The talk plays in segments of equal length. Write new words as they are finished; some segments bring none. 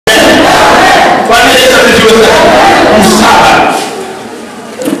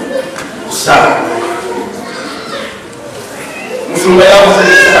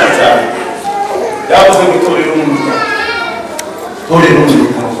Ore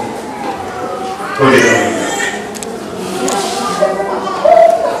n'umurimo. Ore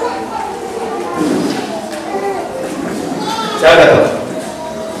Cyagata.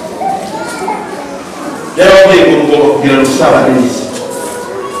 Yarabaye mu ngo kugira ngo usabane n'isi.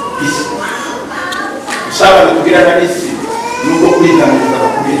 Isi. Usabane kugira ngo isi nuko kwihanira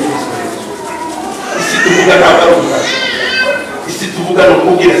bakubye Kristo. Isi tuvuga n'abaruka. Isi tuvuga no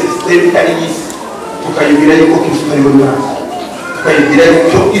kugira system kari isi. Tukayibira yuko Kristo ari we Mana. Tukayibira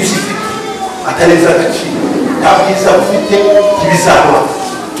yuko isi atareza agaciro. Ntabwiza ufite kibizaba.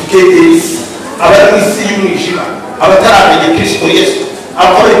 Tukegera isi. Abari isi y'umwijima. Abataramenye Kristo Yesu.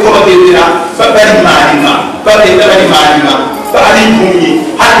 Abakora ko bagendera bari marima. Bagenda bari marima. Bari impumyi.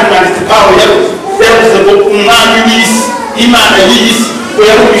 Hanyuma mwanditsi Pawulo yavuze ngo umwami w'isi, Imana y'isi, ngo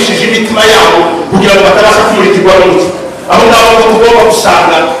yarumishije imitima yabo kugira ngo batabasha kumurikirwa n'umucyo. Aho ngaho ngo tugomba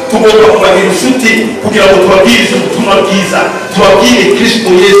gusanga, tugomba kubagira inshuti kugira ngo tubabwirize ubutumwa bwiza, tubabwire Kristo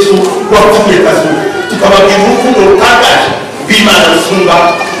Yesu wapfuye kazuka, tukababwira urukundo rutangaje rw'Imana rusumba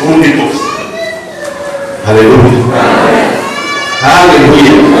urundi rwose. Haleluya.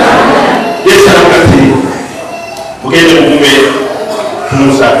 Haleluya. Yesu aravuga ati mugende mugume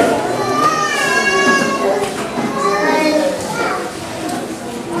kumusabe.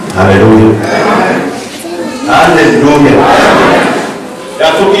 Haleluya. Haleluya.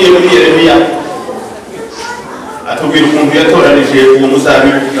 Yatubwiye muri Yeremiya, atubwira ukuntu yatoranije uwo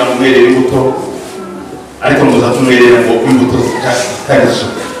muzabibu kugira ngo mwerere imbuto, ariko muzatumwerera ngo imbuto zitarizo.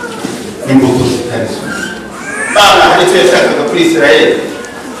 Imbuto zitarizo. Mana hari icyo yashakaga kuri Isirayeli.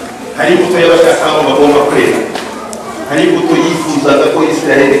 Hari imbuto y'abashaka aho bagomba kwera. Hari imbuto yifuzaga ko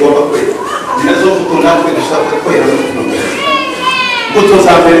Isirayeli igomba kwera. Zinazo mbuto natwe dushaka kwera no kumwera. Imbuto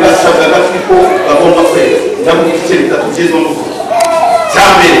za mbere basabwaga ko bagomba kwera. Ndavuga igice bitatu by'izo mbuto. Cya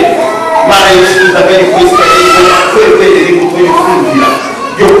mbere, Imana yifuzaga yuko Isirayeli igomba kwera imbuto y'ukumvira,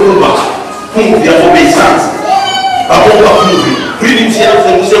 yo kubaha, kumvira obeyisansi. Bagomba kumvira. Kuri iyi nsi yavuze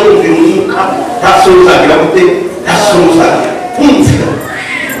ngo uze kumvira umwuka, nta soni uzagira gute, nta soni uzagira. Kumvira.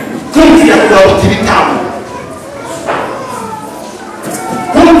 Kumvira kugabuta ibitambo.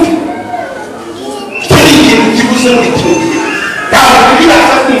 Kumvira. Icyo ni ikintu kibuze muri kino gihe. Ntabwo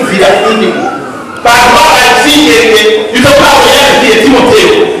biraza kumvira indimo. Bantu babazigereye, izo Pawulo yabwiye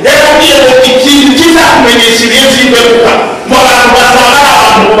Timoteyo. Yarabwiye ngo ikintu kizakumenyesha ibihe by'imperuka, mu bantu bazaba ari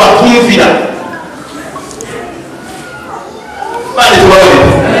abantu batumvira. Bari tubabarire.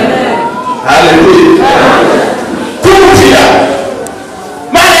 Haleluya. Kumvira.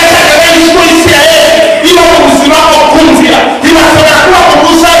 Mana yashakaga yuko Isirayeli iba mu buzima bwo kumvira. Ntibashobora kuba mu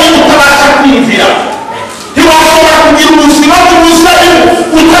buzabibu utabasha kumvira. Ntibashobora kugira ubuzima bw'ubuzabibu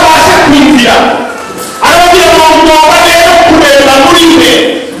utabasha kumvira. Arabwira ngo bagenda kureba muri mwe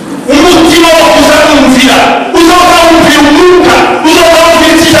umutima wo kuza kumvira. Uzoza wumvira umwuka. Uzoza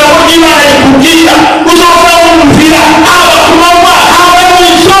wumvira ijambo ry'Imana rikubwira. Uzoza wumvira haba ku manywa haba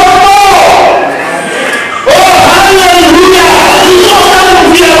n'ijoro. Oh, haleluya. Uzoza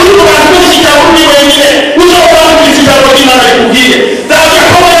wumvira buri bantu ijambo ry'Imana. Uzoza wumvira ijambo ry'Imana rikubwira. Ndavuga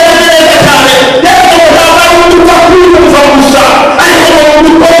ko neza cyane. Yesu ntabwo ari umupfa kumva gusa, ariko ni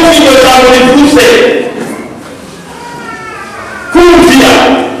umupfa kumva iryo jambo rivuze. Kumvira.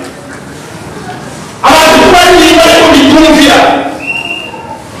 Abantu baririmba ariko bitumvira.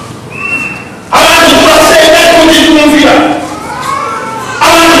 Abantu turasenga ariko bitumvira.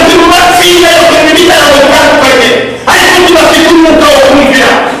 Abantu turubatsinda ariko n'ibitaramo bitandukanye, ariko tudafite umwuka wo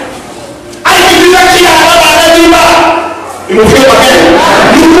kumvira. Ariko ibyiza cyane abana b'Imana bimuvuye bagenda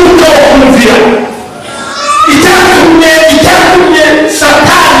n'umwuka wo kumvira. Icyatumye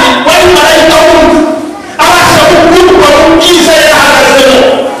Satani wari marayika w'umva abasha gukurwa mu bwiza yarahagazemo,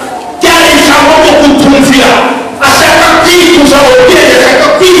 ryari ijambo ryo kutumvira. Ashaka kwikuza ubwenge, ashaka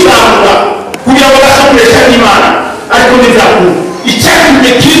kwizamura kugira ngo abashe kuresha n'Imana, ariko ntibyakunze.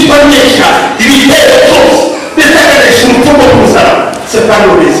 Icyatumye Kristo anesha ibitero byose ndetse aganesha urupfu rwo ku musaraba, Satani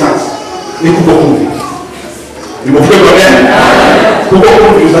obeyisansi, ni kubwo kumvira. Bimuvuye bagenda kubwo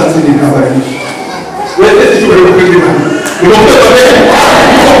kumvira uzatsinda intambara nyinshi. Wese icyubahiro kuri Imana. Bimuvuye bagenda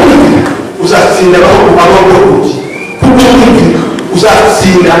kubwo kumvira uzatsinda abahogoki. Kubwo kumvira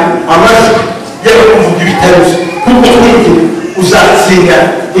uzatsinda amajwi y'abakumvuga ibitaruzi. Kubwo kumvira uzatsinda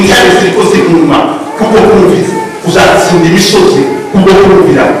intare ziriko ziguma. Kubwo kumvira uzatsinda imisozi. Kubwo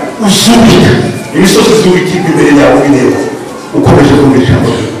kumvira uzubika imisozi zubikirwa imbere yawe ubireba ukomeje kumvira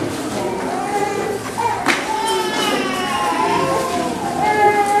ijambo.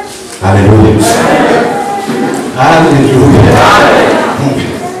 Haleluya. Haleluya.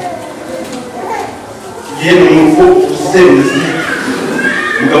 Yeye ni Mungu usemezi.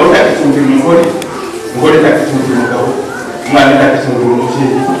 Mugabo ntakitumvira umugore, umugore ntakitumvira umugabo, umwana ntakifungura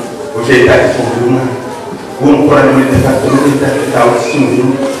umubyeyi ntakifungura umwana uwo mukorana muri departement yawe cy'umuriro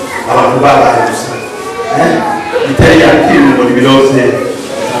abantu babaye gusa itari yakiri mu birose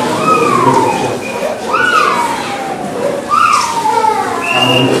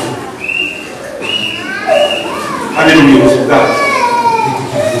hano ni ubuyobozi bwabo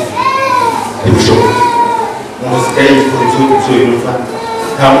ntibushoboka umuzika y'ibikora ibyo yumva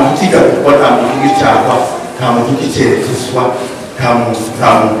nta muntu utiga kuko nta muntu w'icyapa nta muntu w'icyerekezwa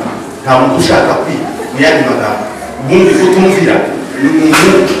nta muntu ushaka kwiga mu yandi magambo ubundi kutumvira ni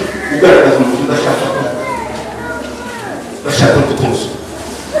umuntu ugaragaza umuntu udashaka kwiga bashaka kutoza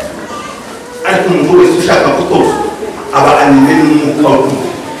ariko umuntu wese ushaka kutoza aba anime n'umwuka wo kumva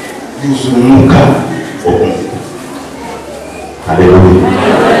yuzuye umwuka wo kumva. Haleluya.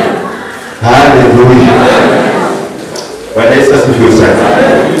 Haleluya. Bwana Yesu asifiwe sana.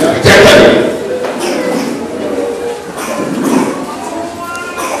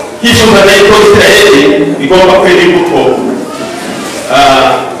 Hicho baadaye kwa Israeli igomba kweli imbuto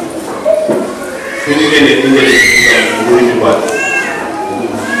ingene muri nyumbani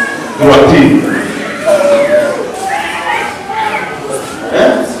wati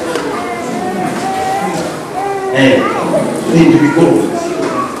ni bikoro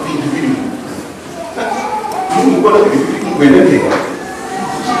kwendeka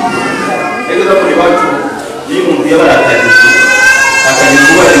ega muri watu ni umuntu yabaratagije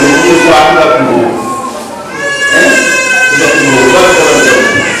akanikuba ni umuntu kwanga ku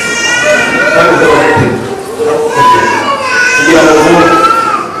kugira ngo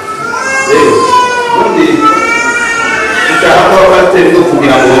ubundi ushaka kuba pasiteri no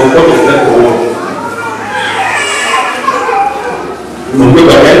kugira ngo ukomeze kubona mu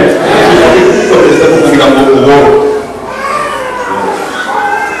rwego rwa ukomeza kugira ngo ubone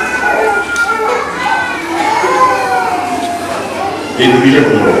ibintu bije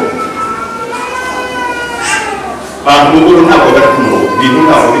ku murongo abantu n'ubwo ntabwo bari ku murongo ibintu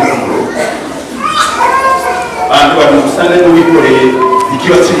ntabwo biri ku murongo abantu bari mu busane n'uwikoreye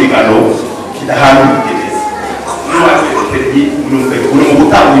ikiba cy'imigano kidahantu bigereza uri mu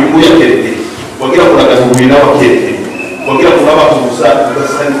gutanga uyu nguyu akerekeye wagira ngo uragahuye nawe akerekeye wagira ngo urabahuza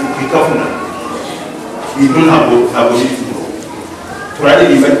ugasa ikavuna ibintu ntabwo biri ku murongo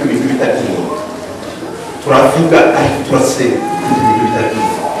turaririmba ariko ibintu bitari ku murongo turavuga ariko turasenga ibintu bitari ku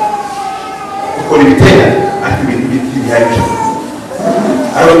murongo ukora ibitera ariko ibintu bihagije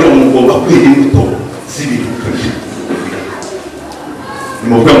arabagira ngo mugomba kwera imbuto z'ibintu turije ni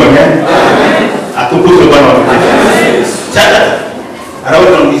mu bwenge bwawe atukuze bwana wawe cyane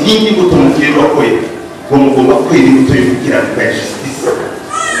arabagira ngo izindi mbuto mukiri bakoye ngo mugomba kwera imbuto yo gukiranuka ya justice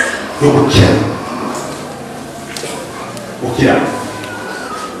yo gukiranuka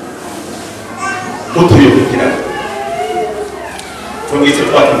mbuto yo gukiranuka twongeye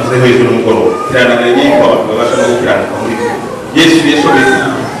twakivuze hejuru n'umugoroba kirananira y'uko abantu babasha no gukiranuka muri Yesu yashoboye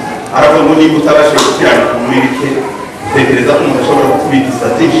aravuga ngo niba utabashije gukiranuka muri bike tekereza ko umuntu ashobora kukubikiza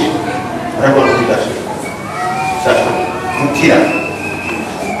byinshi aravuga ngo bidashoboka gukiranuka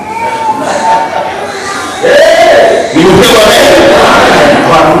ni uburyo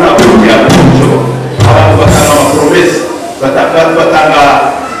abantu ntabwo gukiranuka bishoboka abantu batanga amapromesi batanga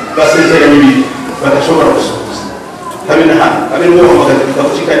basezeranya ibintu badashobora gusohoza habe na hano habe n'uwo bamagaza igitabo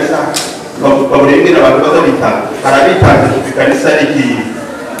cy'ikanisa baburengera abantu bazabitanga harabitanga ikanisa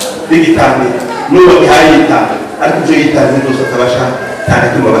rigitange n'uwo bihaye yitanga ariko ibyo yitanze byose atabasha cyane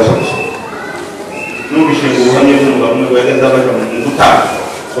ko babasha gusohoza n'ubishe ngo ubuhamya bw'umugabo umwe wageze abaja mu gutanga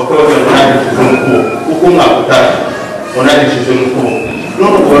bakaba bagira ngo nagishije n'ukuboko uko umwaka utaje ngo nagishije n'ukuboko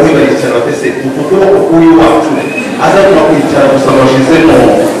none ubu bamwe baricara batese uku kuboko k'uyu wacu aza kuma kwicara gusa bashizemo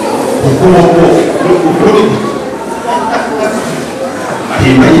ukuboko n'ukuri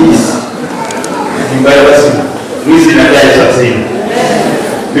ahimba y'isi ahimba y'abazima n'izina rya Yesu atsinda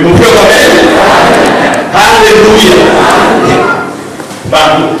bimupfe kwamere haleluya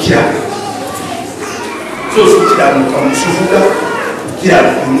bandukira zose ukiranuka mu kivuga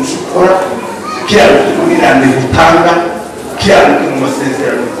ukiranuka mu ukora ukiranuka muri rande gutanga ukiranuka mu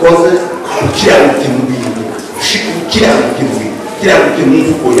masezerano ukoze ukiranuka mu bintu ukiranuka mu bintu ukiranuka mu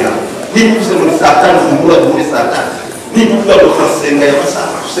mvugo yawe niba uvuze muri saa tanu umura muri saa tanu niba uvuga ngo turasenga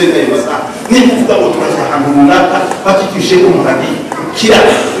y'amasaha usenga y'amasaha niba uvuga ngo turajya ahantu runaka bakikije umuhari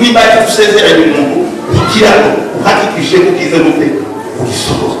ukiranuka niba ari gusezeranya umuntu ukiranuka uhakikije ubwiza gute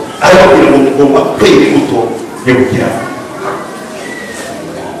ugisohoza arababwira ngo mugomba kwera imbuto yo gukiranuka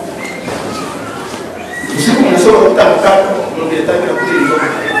usiku mnasoma kutamka umuntu yatangira kuririmba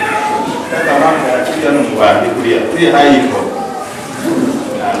kaka mama arakuja no mubandi kuriya hayiko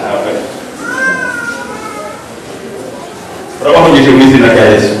urabahongeje mu izina rya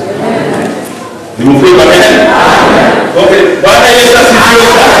Yesu. Nimufwe amen. Okay, Bwana Yesu asifiwe.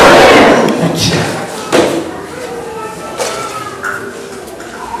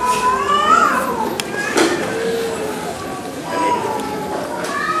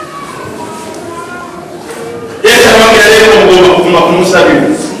 Yesu amabwira rero mugomba kuguma kumusabibu.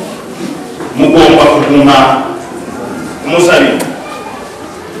 Mugomba kuguma kumusabibu.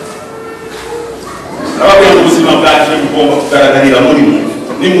 Ababwira ubuzima bwacu mugomba kugaragarira muri mwe.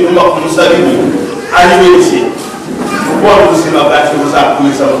 Nimugomba kumusabibu ari wese. Kuko ubuzima bwacu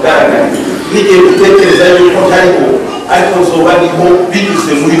buzakomeza bugaragara. N'igihe gutekereza yuko hariho ariko zoba niho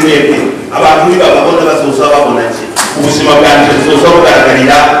binyuze muri mwebwe. Abantu nibababona bazoza babona iki. Ubuzima bwacu buzoza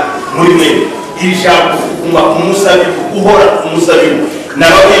bugaragarira muri mwebwe. Iri jambo kuguma kumusabibu, guhora kumusabibu.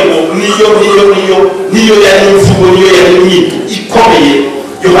 Nababwira niyo yari imvugo, niyo yari inyito ikomeye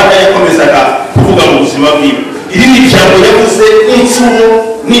Yohana yakomezaga kuvuga mu buzima bwiwe. Iri ni jambo yavuze inshuro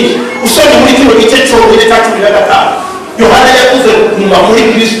nyinshi. Usoma muri kino gice cyo muri 15 Yohana yavuze kuguma muri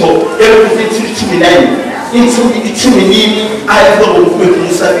Kristo yavuze inshuro 14. Inshuro 11 ayavuga ngo mugume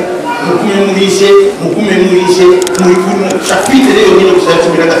kumusabibu, mugume murishe muri kuno chapitre rero nyine gusa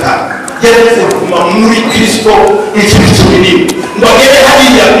 15. Yavuze kuguma muri Kristo inshuro 11. Ndogere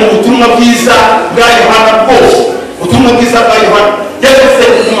hariya mu butumwa bwiza bwa Yohana bwose. Ubutumwa bwiza bwa Yohana yavuze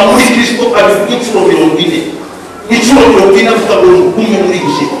kuguma muri Kristo abivuga inshuro 40. Inshuro 40 avuga ngo mugume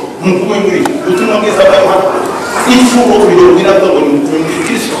murishe, mugume muri. Ubutumwa bwiza bwa Yohana inshuro 40 avuga ngo mugume muri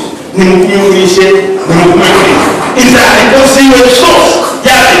Kristo. Ni mugume murishe, ni mugume muri. Inzandiko ziwe zose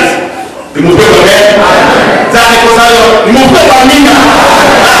yagize. Nimufwe amen. Inzandiko zayo nimufwe amina.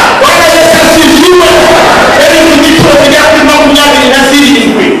 Bwana Yesu asifiwe. Eri kugitwa cyangwa makumyabiri na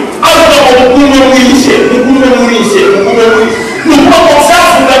zirindwi. Avuga ngo mugume murishe, mugume murishe, mugume murishe. Nuko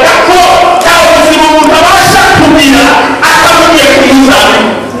musavuga ko tawo ubuzima umuntu abasha kugira atamugiye kumuzana.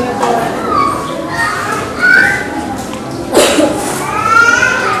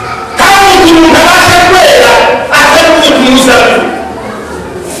 Tawo umuntu abasha kwera atamugiye kumuzana.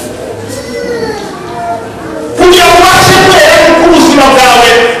 Kugira ngo ubashe kwera ku buzima bwawe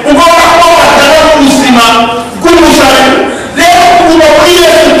ugomba kuba watanga ubuzima bw'umuzana. Rero kuba muri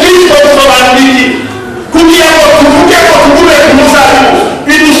Yesu Kristo bisobanura iki? Kugira ngo tuvuge ko tugume ku muzana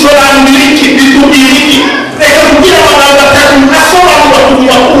bidusobanura iki? Bitubwira iki? Reka kugira amagambo atatu asobanura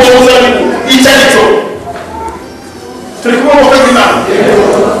kuguma k'uwo muzana icyo ari cyo. Turi kumwe mu kazi Imana.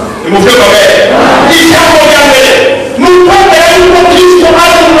 Nimufwe amen. Ijambo rya mbere ni ukwemera yuko Kristo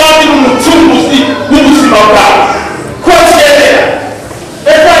ari umwami n'umucunguzi w'ubuzima bwawe. Kwizera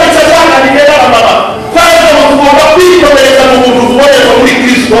reka icazana bigera mama kwaje ngo tugomba kwikomereza mu buntu bubonerwa muri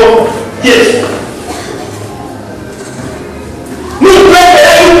Kristo Yesu. Ni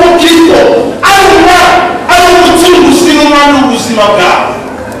ukwemera yuko Kristo ari umucunguzi n'umwami w'ubuzima bwawe.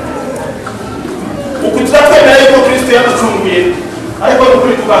 Uku turakwemera yuko Kristo yaducunguye, ariko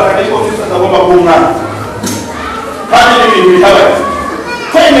dukuri tugakana yuko Kristo atagomba kuba umwami. Kandi n'ibintu bihabanye.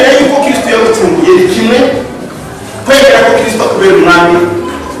 Kwemera yuko Kristo yaducunguye ni kimwe, kwemera ko Kristo kubera umwami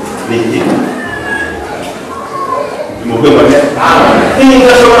ni ikindi. Nimufwe amen. Umuntu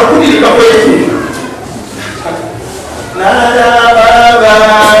ashobora kuririmba ko Yesu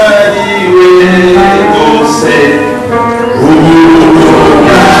narababariwe rwose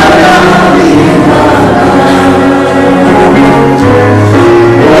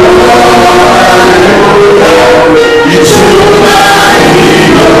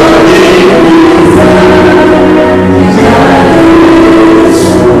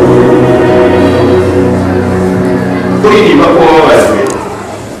kuririmba ko wababariwe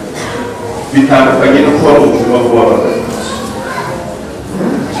bitandukanye no kuba mu buzima bw'uwababariwe.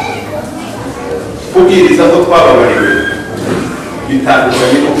 Kubwiriza ko twababariwe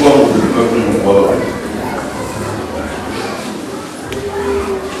bitandukanye no kuba mu buzima bw'umuntu wababariwe.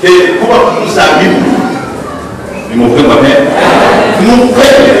 Kuba ku muzabibu nimufwe amen. Ni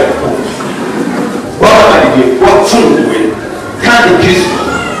ukwemera ko wababariwe, wacunguwe, kandi Kristo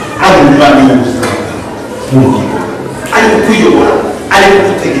ari umwami w'ubuzima bwawe. Ari kuyobora, ari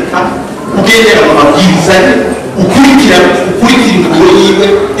gutegeka, kugendera mu mabwiriza ye, ukurikira ingoro yiwe.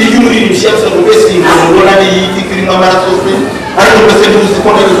 Iyo umuririmbyi yavuze ngo mbese iyi ngoro mbona ni iy'igiti kirimo amaraso se, ariko mbese tuzi ko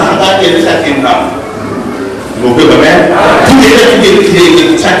nageze aha ngaha ngenda nshaka ingano. Nimufwe amen. Tugenda ikirenge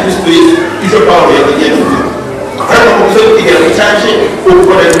cya Kristo Yesu, icyo Pawulo yagiye avuga. Ariko muze kugera mu cyaje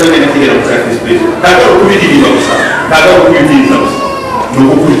ukora neza kugera mu cya Kristo Yesu. Ntabwo ari ukubiririmba gusa, ntabwo ari ukubibwiriza gusa, ni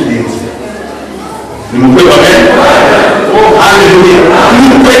ugukurikira inzira. Nimufwe amen. Oh haleluya.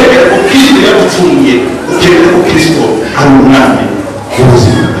 Nimufwe ko Kristo yaducunguye, ukemera ko Kristo ari umwami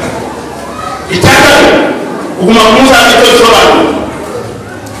w'ubuzima. Itaka kuguma ku muzana cyo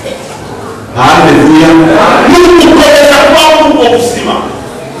haleluya n'ugukomeza kuba muri ubwo buzima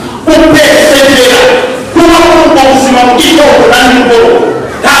upeserera kuba muri ubwo buzima mu gitondo na nimugoroba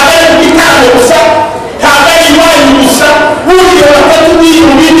ntabwo ari mu gitondo gusa ntabwo ari iwanyu gusa buriya batatu biri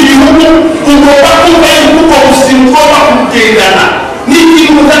mu bindi bihugu ugomba kumva yuko ubwo buzima ugomba kubugendana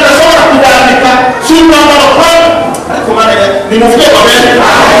n'ikintu utadashobora kudandika si umwambaro kwawe ariko mana ni mu bwego bene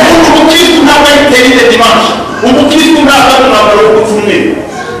ubukristu ntabwo ari teride dimanche ubukristu ntabwo ari umwambaro wo kucyumweru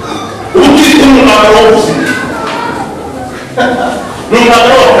ubukristu ni umwambaro wo buzima ni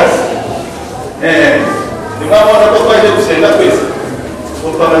umwambaro w'akazi ni mwabona ko twaje gusenga twese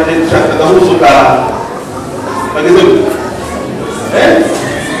kuko abaje dushaka agahuzu kageze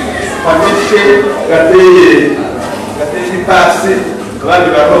patishe gateye ipasi abandi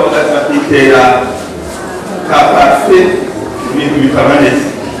baravuga bakitera ka parufe ibintu bikaba neza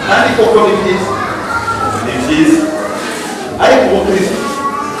kandi koko ni byiza ariko ubukristo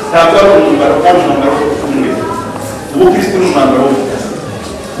ntabwo ari umwambaro umwe ubukristo ni umwambaro w'akazi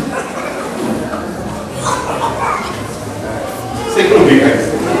sekumvikana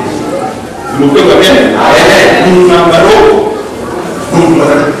ni urwego bene ni umwambaro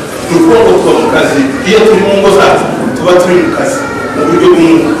ni ubwonko tuba mu kazi iyo turi mu ngo zacu tuba turi mu kazi mu buryo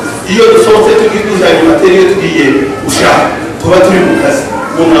bw'umwuka iyo dusohotse tugiye tujyanye materi iyo tugiye gushaka tuba turi mu kazi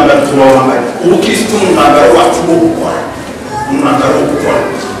uwo mwambaro tuba wambaye ubukristo ni umwambaro wacu wo gukora umwambaro wo gukora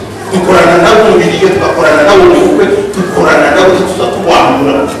dukorana nabo mu biriyo tugakorana nabo mu bukwe dukorana nabo tuza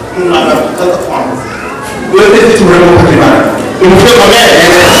tuwambura umwambaro tutaza twambura wese tuburamo Ryimana umutwe wa mbere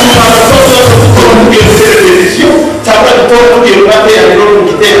umwambaro wose dukora mu gihe televiziyo cyangwa dukora mu gihe bateranye no mu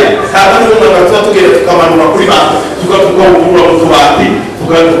giterane cyangwa n'umwambaro tuba tugera tukamanura kuri banki tugavuga ubura mu tubati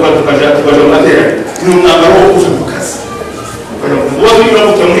tukaja mu materane ni umwambaro wo kuza mu kazi uwo tunyura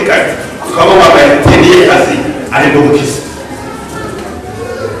muto muri kare tukaba wambaye teniye kazi ari no mukiza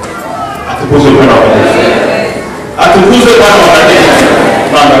atukuze mwana wa Yesu atukuze mwana wa Yesu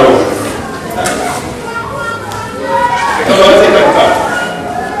mwambaro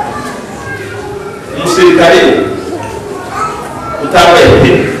umusirikare utambaye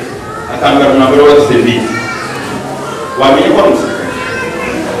pe akambara umwambaro wa gisivili wamenye ko umusirikare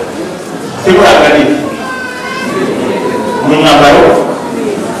simuraganira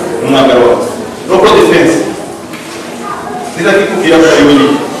umwambaro nuko defense zizakikubwira ko ari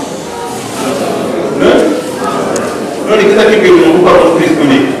wenyine none kizakibwira umuntu ko ari umukristo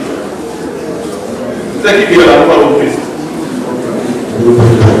ni kizakibwira abantu ko ari umukristo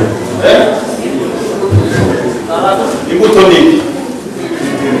imbuto ni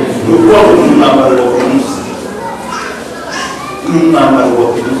ukuba umwambaro wa kumunsi n'umwambaro wa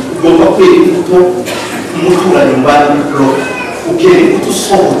kumunsi ugomba kwera imbuto umuturanyi mbana mikoro ukera imbuto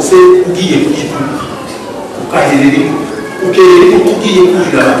usohotse ugiye kwiduka ukaherera imbuto ukera imbuto ugiye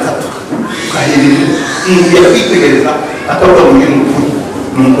kurira batatu ukaherera imbuto umuntu yakwitegereza akavuga ngo ni mukuru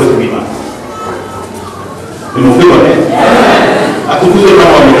ni umukozi w'Imana ni umukozi wa Yesu atukuze kwa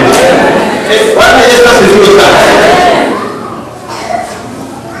Yesu Bwana Yesu asifiwe sana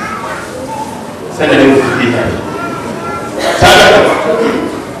sana leo tukiita sana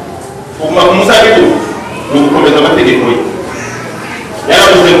umusabibu ni ugukomeza amategeko ye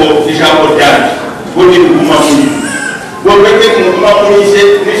yaravuze ngo ijambo ryanjye ngo ni kuguma muri ngo mwebwe muguma muri je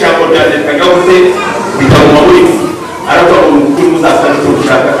n'ijambo ryanjye kagabuze bikaguma muri aravuga ngo ukuri muzasanga icyo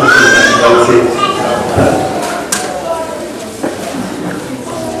ushaka kugauze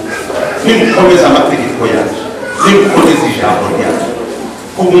nimukomeza amategeko yacu nimukomeza ijambo ryacu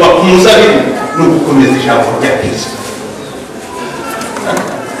kuguma ku muzabibu ni ugukomeza ijambo rya Kristo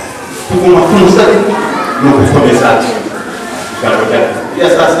kuguma ku muzabibu ni ugukomeza ijambo rya Kristo ya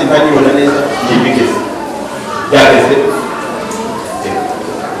sasa ntanyibona neza n'ibigeze byageze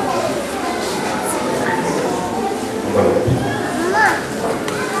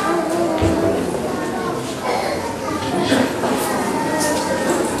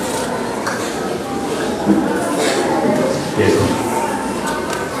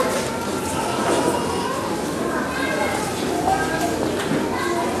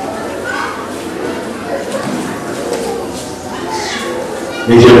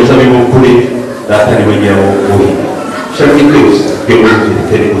Nijye muzabibu kuri data ni wengera wowe shaki kwese kwemeza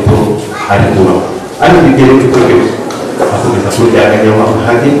gitera imbuto ari kuba ari bigere kwese akomeza kurya nyuma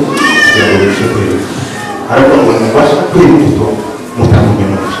hadi yagoresha kwese ariko ngo mubasha kwimbuto mutamuye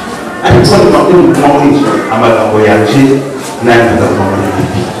muco ariko ni makuru muri amagambo yaje nani ndakumva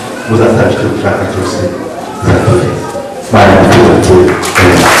muri muzasabye ushaka cyose zatose